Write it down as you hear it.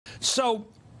So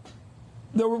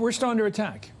we're still under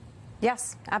attack.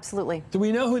 Yes, absolutely. Do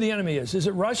we know who the enemy is? Is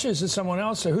it Russia? Is it someone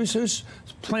else? Or who's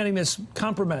planning this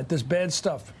compromise, this bad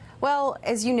stuff? Well,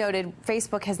 as you noted,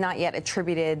 Facebook has not yet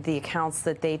attributed the accounts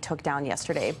that they took down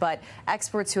yesterday, but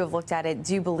experts who have looked at it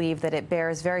do believe that it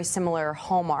bears very similar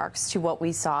hallmarks to what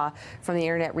we saw from the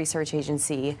Internet Research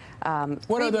Agency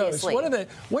What are those?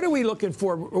 What are we looking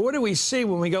for? Or what do we see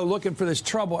when we go looking for this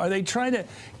trouble? Are they trying to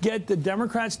get the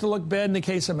Democrats to look bad in the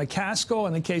case of McCaskill,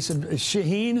 in the case of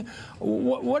Shaheen?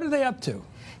 What are they up to?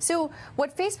 So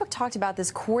what Facebook talked about, this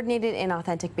coordinated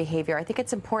inauthentic behavior, I think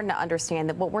it's important to understand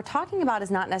that what we're talking about is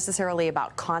not necessarily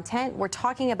about content. We're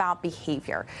talking about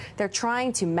behavior. They're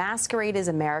trying to masquerade as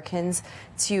Americans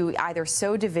to either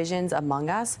sow divisions among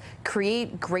us,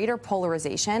 create greater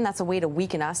polarization. That's a way to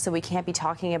weaken us so we can't be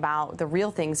talking about the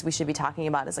real things we should be talking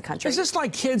about as a country. Is this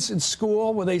like kids in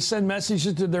school where they send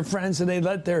messages to their friends and they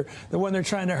let the one they're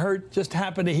trying to hurt just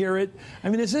happen to hear it? I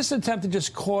mean, is this an attempt to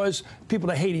just cause people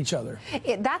to hate each other?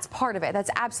 That's part of it. That's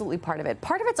absolutely part of it.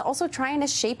 Part of it's also trying to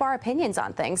shape our opinions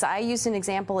on things. I used an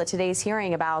example at today's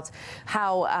hearing about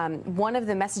how one of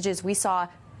the messages we saw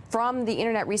from the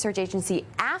Internet Research Agency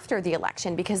after the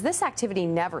election, because this activity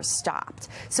never stopped.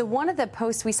 So one of the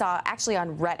posts we saw actually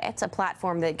on Reddit, a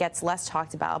platform that gets less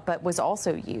talked about but was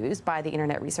also used by the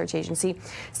Internet Research Agency,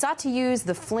 sought to use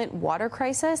the Flint water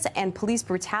crisis and police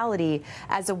brutality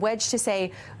as a wedge to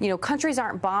say, you know, countries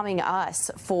aren't bombing us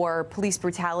for police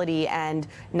brutality and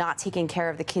not taking care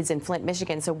of the kids in Flint,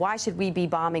 Michigan, so why should we be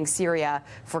bombing Syria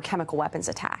for chemical weapons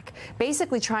attack?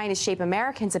 Basically trying to shape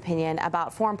Americans' opinion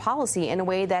about foreign policy in a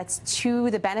way that's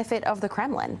to the benefit of the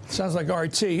Kremlin. Sounds like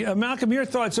RT. Malcolm, your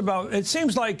thoughts about it?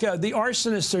 Seems like the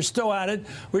arsonists are still at it.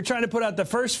 We're trying to put out the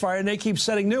first fire, and they keep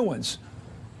setting new ones.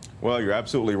 Well, you're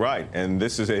absolutely right. And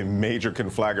this is a major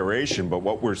conflagration. But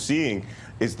what we're seeing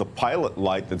is the pilot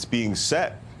light that's being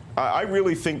set. I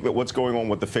really think that what's going on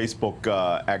with the Facebook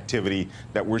activity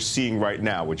that we're seeing right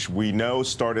now, which we know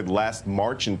started last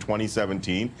March in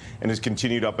 2017 and has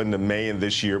continued up into May of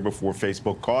this year before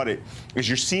Facebook caught it, is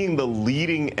you're seeing the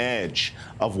leading edge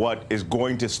of what is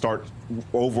going to start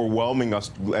overwhelming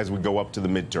us as we go up to the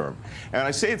midterm. And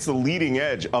I say it's the leading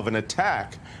edge of an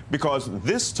attack because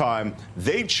this time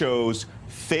they chose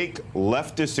fake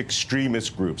leftist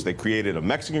extremist groups. They created a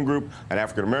Mexican group, an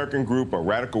African-American group, a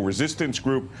radical resistance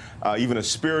group, even a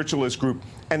spiritualist group,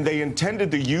 and they intended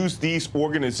to use these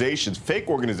organizations, fake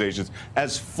organizations,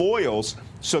 as foils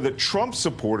so that Trump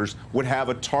supporters would have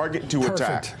a target to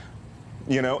attack.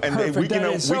 You know, and we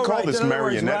call this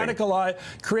marionetting. Radicalize,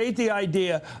 create the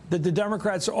idea that the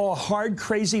Democrats are all hard,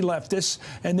 crazy leftists,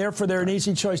 and therefore they're an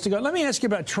easy choice to go. Let me ask you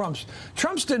about Trump's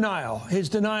denial, his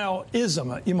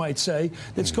denialism, you might say,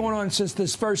 that's going on since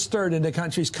this first stirred in the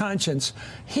country's conscience.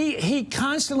 He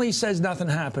constantly says nothing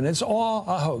happened. It's all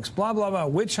a hoax, blah, blah, blah,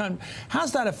 witch hunt.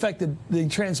 How's that affected the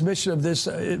transmission of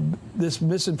this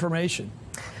misinformation?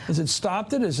 Has it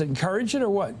stopped it? Has it encouraged it, or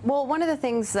what? Well, one of the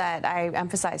things that I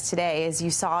emphasized today, as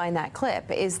you saw in that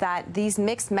clip, is that these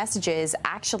mixed messages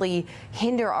actually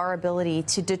hinder our ability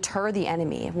to deter the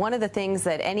enemy. One of the things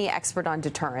that any expert on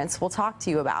deterrence will talk to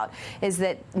you about is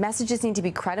that messages need to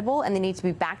be credible and they need to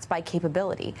be backed by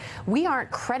capability. We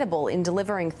aren't credible in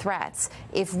delivering threats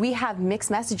if we have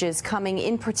mixed messages coming,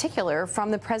 in particular, from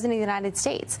the President of the United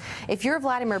States. If you're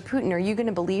Vladimir Putin, are you going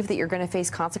to believe that you're going to face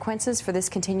consequences for this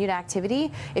continued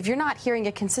activity? If you're not hearing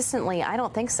it consistently, I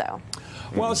don't think so.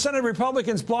 Well, Senate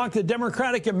Republicans blocked the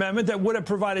Democratic amendment that would have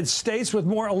provided states with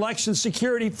more election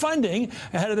security funding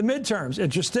ahead of the midterms.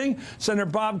 Interesting. Senator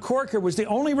Bob Corker was the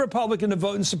only Republican to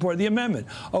vote in support of the amendment.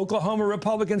 Oklahoma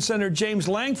Republican Senator James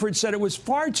Langford said it was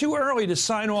far too early to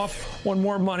sign off on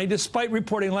more money, despite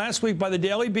reporting last week by the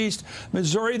Daily Beast,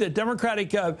 Missouri, that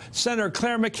Democratic Senator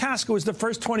Claire McCaskill was the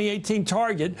first 2018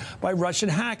 target by Russian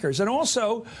hackers. And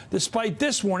also, despite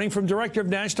this warning from Director of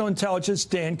National Intelligence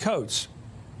Dan Coates.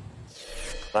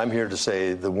 I'm here to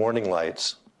say the warning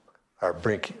lights are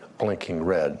blinking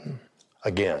red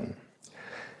again.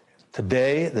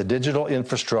 Today, the digital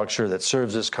infrastructure that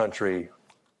serves this country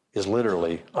is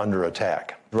literally under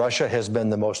attack. Russia has been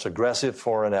the most aggressive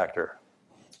foreign actor,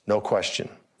 no question,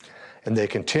 and they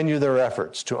continue their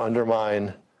efforts to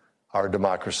undermine our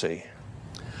democracy.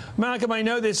 Malcolm, I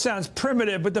know this sounds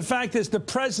primitive, but the fact is the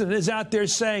president is out there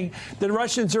saying the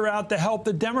Russians are out to help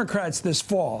the Democrats this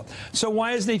fall. So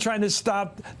why isn't he trying to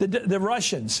stop the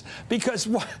Russians? Because,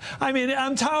 I mean,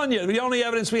 I'm telling you, the only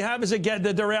evidence we have is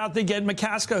that they're out to get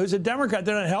McCaskill, who's a Democrat.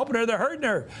 They're not helping her, they're hurting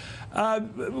her.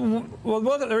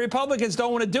 Well, the Republicans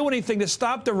don't want to do anything to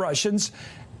stop the Russians,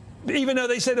 even though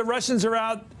they say the Russians are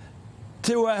out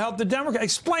to help the Democrats.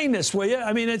 Explain this, will you?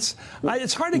 I mean, it's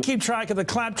hard to keep track of the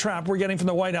claptrap we're getting from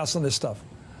the White House on this stuff.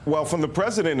 Well, from the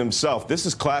president himself, this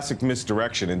is classic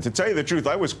misdirection. And to tell you the truth,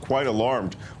 I was quite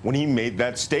alarmed when he made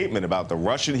that statement about the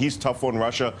Russian. He's tough on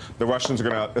Russia. The Russians are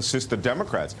going to assist the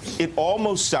Democrats. It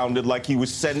almost sounded like he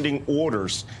was sending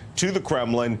orders to the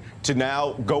Kremlin to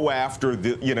now go after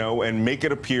the, and make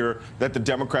it appear that the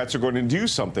Democrats are going to do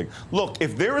something. Look,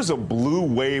 if there is a blue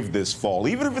wave this fall,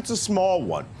 even if it's a small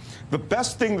one, the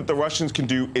best thing that the Russians can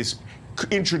do is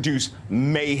introduce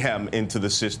mayhem into the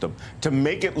system to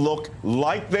make it look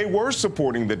like they were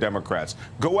supporting the Democrats.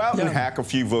 Go out and hack a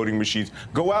few voting machines.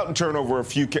 Go out and turn over a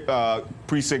few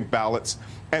precinct ballots.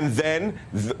 And then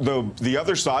the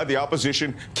other side, the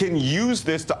opposition, can use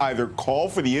this to either call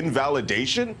for the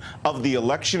invalidation of the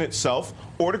election itself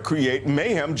or to create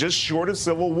mayhem just short of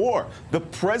civil war. The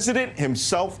president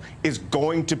himself is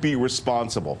going to be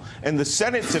responsible. And the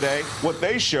Senate today, what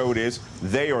they showed is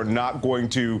they are not going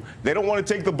to, they don't want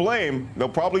to take the blame. They'll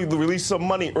probably release some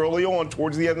money early on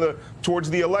towards the end towards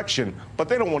the election, but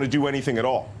they don't want to do anything at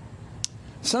all.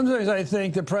 Sometimes I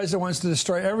think the president wants to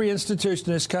destroy every institution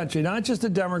in this country, not just the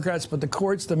Democrats, but the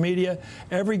courts, the media,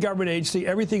 every government agency,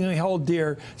 everything we hold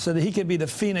dear, so that he can be the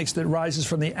phoenix that rises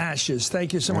from the ashes.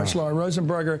 Thank you so much, Laura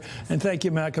Rosenberger, and thank you,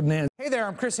 Malcolm Nance. Hey there,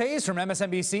 I'm Chris Hayes from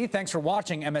MSNBC. Thanks for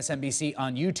watching MSNBC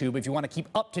on YouTube. If you want to keep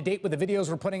up to date with the videos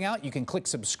we're putting out, you can click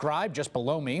subscribe just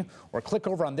below me, or click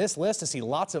over on this list to see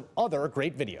lots of other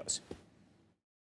great videos.